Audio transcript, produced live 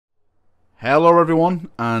Hello everyone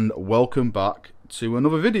and welcome back to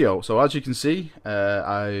another video. So as you can see,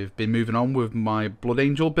 I've been moving on with my Blood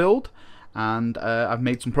Angel build, and I've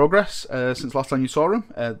made some progress since last time you saw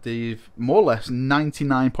them. They've more or less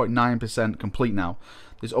 99.9% complete now.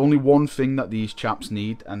 There's only one thing that these chaps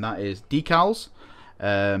need, and that is decals.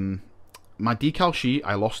 My decal sheet,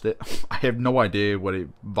 I lost it. I have no idea where it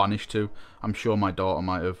vanished to. I'm sure my daughter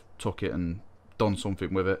might have took it and done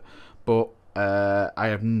something with it, but I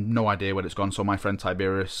have no idea where it's gone. So my friend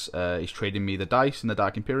Tiberius is trading me the dice in the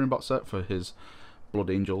Dark Imperium box set for his Blood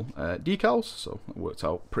Angel decals, so it worked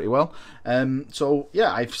out pretty well. So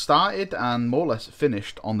yeah, I've started and more or less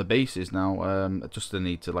finished on the bases now. Just the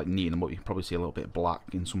need to like neaten them up. You can probably see a little bit black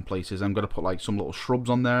in some places. I'm going to put like some little shrubs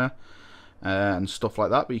on there and stuff like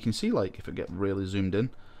that, but you can see, like, if I get really zoomed in,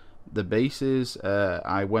 the bases,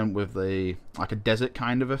 I went with the like a desert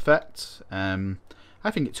kind of effect. I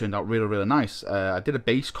think it turned out really nice. I did a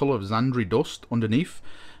base color of Xandri Dust underneath,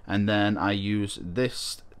 and then I used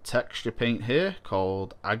this texture paint here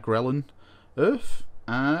called Agrellan Earth,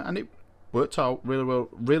 and it worked out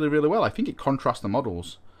really well. I think it contrasts the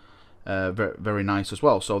models very nice as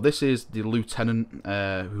well. So this is the Lieutenant,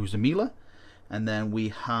 who's a melee, and then we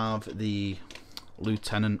have the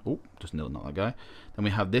Lieutenant, oh, just nearly not that guy. Then we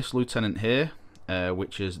have this Lieutenant here,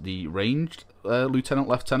 which is the ranged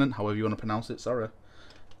Lieutenant, however you want to pronounce it, sorry.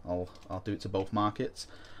 I'll do it to both markets.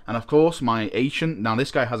 And of course my ancient, now this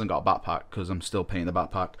guy hasn't got a backpack because I'm still painting the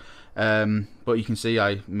backpack, but you can see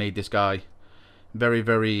I made this guy very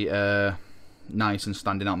nice and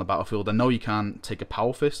standing out on the battlefield. I know you can't take a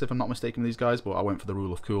power fist if I'm not mistaken with these guys, but I went for the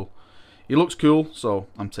rule of cool. He looks cool, so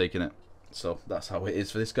I'm taking it. So that's how it is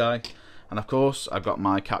for this guy. And of course I've got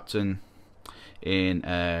my captain in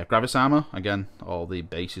Gravis armor. Again, all the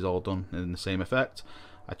base is all done in the same effect.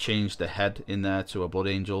 I changed the head in there to a Blood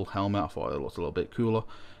Angel helmet. I thought it looked a little bit cooler.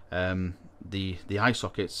 The eye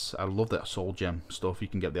sockets, I love that soul gem stuff. You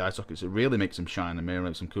can get the eye sockets. It really makes them shine and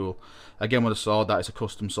makes them cool. Again, with a sword, that is a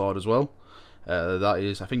custom sword as well. That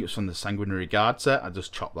is, I think it's from the Sanguinary Guard set. I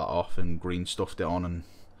just chopped that off and green stuffed it on and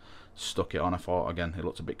stuck it on. I thought, again, it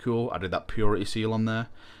looked a bit cool. I did that purity seal on there.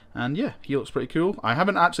 And yeah, he looks pretty cool. I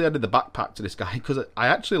haven't actually added the backpack to this guy because I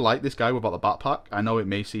actually like this guy without the backpack. I know it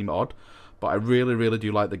may seem odd, but I really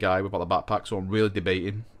do like the guy without the backpack, so I'm really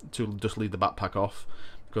debating to just leave the backpack off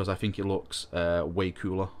because I think it looks way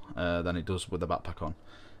cooler than it does with the backpack on.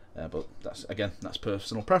 But that's, again, that's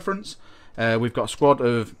personal preference. We've got a squad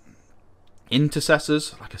of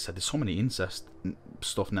intercessors. Like I said, there's so many incest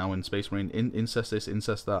stuff now in Space Marine. Incest this,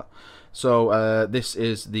 incest that. So this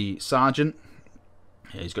is the Sergeant.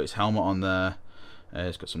 Yeah, he's got his helmet on there.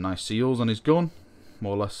 He's got some nice seals on his gun.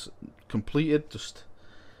 More or less completed. Just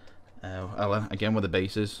again with the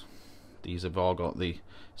bases, these have all got the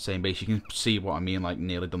same base. You can see what I mean, like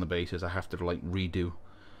nearly done the bases. I have to like redo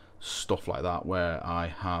stuff like that where I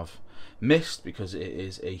have missed because it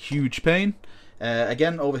is a huge pain.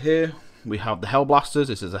 Again, over here we have the Hellblasters.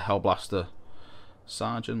 This is a Hellblaster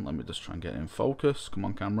Sergeant. Let me just try and get it in focus. Come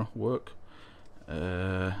on, camera, work.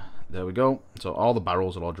 There we go. So all the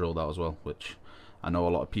barrels are all drilled out as well, which I know a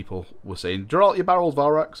lot of people were saying, drill out your barrels,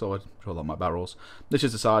 Valrak, so I drilled out my barrels. This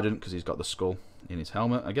is the Sergeant because he's got the skull in his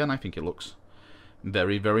helmet. Again, I think it looks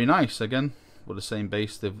very nice. Again, with the same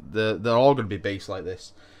base. They're all going to be based like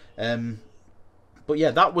this. But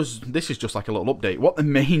yeah, this is just like a little update. What the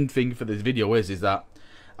main thing for this video is that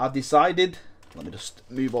I've decided, let me just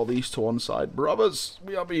move all these to one side. Brothers,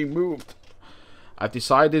 we are being moved. I've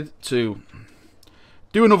decided to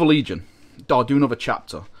do another Legion, or do another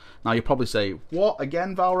chapter. Now you probably say, what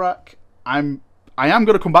again, Valrak? I am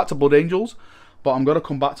going to come back to Blood Angels, but I'm going to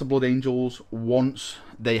come back to Blood Angels once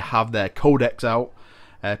they have their codex out,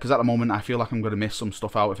 because at the moment I feel like I'm going to miss some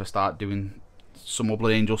stuff out if I start doing some more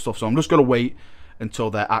Blood Angel stuff. So I'm just going to wait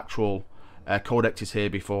until their actual codex is here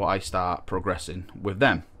before I start progressing with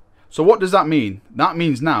them. So what does that mean? That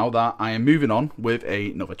means now that I am moving on with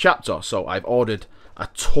another chapter. So I've ordered a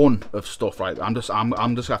ton of stuff. Right, I'm just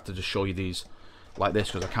have to just show you these like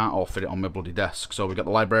this because I can't all fit it on my bloody desk. So we've got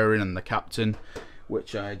the Librarian and the Captain,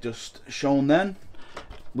 which I just shown then.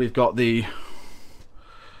 We've got the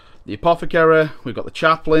Apothecary, we've got the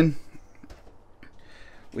Chaplain,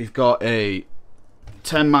 we've got a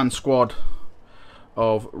 10-man squad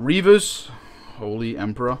of Reavers, Holy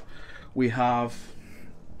Emperor. We have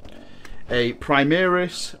a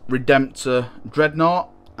Primaris Redemptor Dreadnought,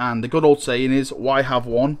 and the good old saying is, why have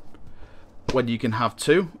one when you can have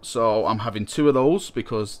two? So I'm having two of those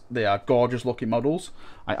because they are gorgeous looking models.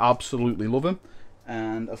 I absolutely love them.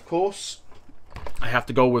 And of course I have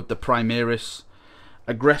to go with the Primaris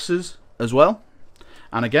Aggressors as well.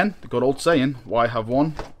 And again, the good old saying, why have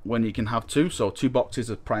one when you can have two? So 2 boxes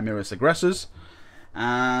of Primaris Aggressors.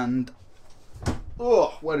 And,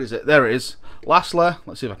 oh, where is it? There it is. Lastly,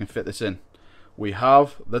 let's see if I can fit this in. We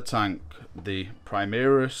have the tank, the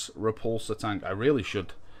Primaris Repulsor tank. I really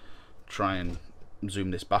should try and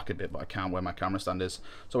zoom this back a bit, but I can't where my camera stand is.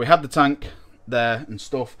 So we have the tank there and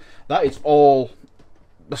stuff. That is all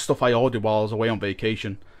the stuff I ordered while I was away on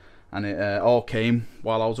vacation. And it all came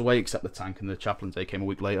while I was away, except the tank and the chaplains. They came a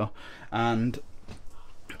week later. And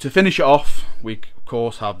to finish it off, we of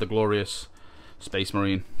course have the glorious Space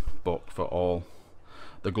Marine book for all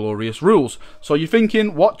the glorious rules. So you're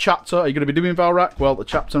thinking, what chapter are you going to be doing, Valrak? Well, the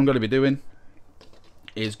chapter I'm going to be doing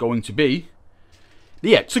is going to be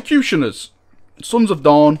the Executioners, Sons of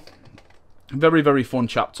Dawn. Very, very fun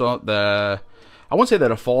chapter. I won't say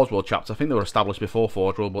they're a Forge World chapter. I think they were established before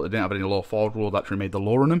Forge World, but they didn't have any lore. Forge World actually made the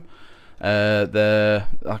lore in them. They're,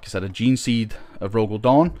 like I said, a gene seed of Rogel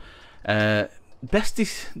Dawn. The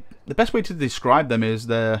best way to describe them is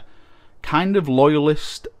they're kind of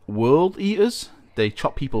loyalist world eaters. They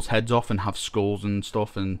chop people's heads off and have skulls and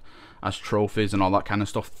stuff, and as trophies and all that kind of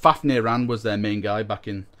stuff. Fafnir Rand was their main guy back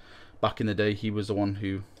in the day. He was the one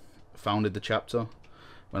who founded the chapter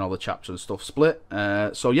when all the chapters and stuff split.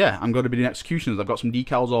 So yeah, I'm going to be doing Executioners. I've got some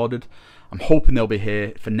decals ordered. I'm hoping they'll be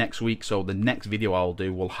here for next week. So the next video I'll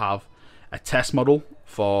do will have a test model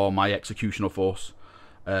for my Executioner force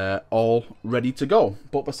all ready to go.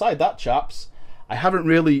 But beside that, chaps, I haven't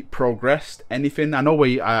really progressed anything. I know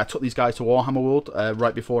I took these guys to Warhammer World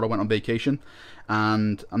right before I went on vacation.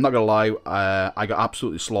 And I'm not going to lie, I got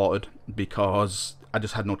absolutely slaughtered because I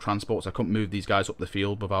just had no transports. I couldn't move these guys up the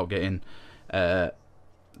field without getting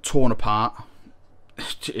torn apart.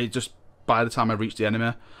 It just, by the time I reached the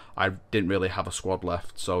enemy, I didn't really have a squad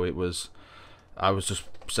left. So I was just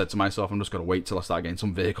said to myself, I'm just going to wait till I start getting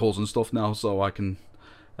some vehicles and stuff now, so I can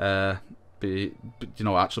actually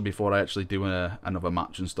before I actually do another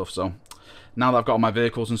match and stuff. So now that I've got all my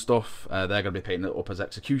vehicles and stuff, they're going to be painting it up as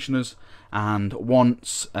Executioners. And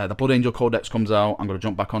once the Blood Angel Codex comes out, I'm going to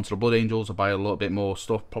jump back onto the Blood Angels. I'll buy a little bit more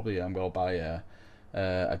stuff. Probably I'm going to buy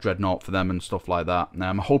a Dreadnought for them and stuff like that. Now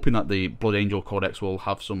I'm hoping that the Blood Angel Codex will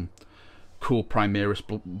have some cool Primaris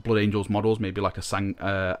Blood Angels models, maybe like a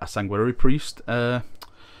Sanguinary Priest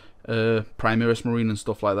Primaris Marine and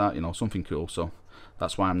stuff like that, you know, something cool. So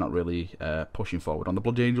that's why I'm not really pushing forward on the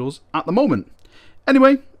Blood Angels at the moment.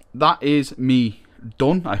 Anyway, that is me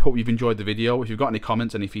done. I hope you've enjoyed the video. If you've got any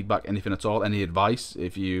comments, any feedback, anything at all, any advice,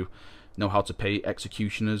 if you know how to pay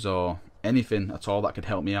Executioners or anything at all that could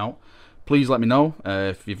help me out, please let me know.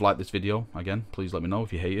 If you've liked this video, again, please let me know.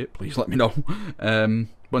 If you hate it, please let me know.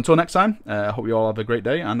 But until next time, I hope you all have a great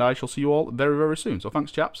day, and I shall see you all very, very soon. So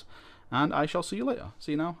thanks, chaps, and I shall see you later.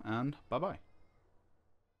 See you now, and bye-bye.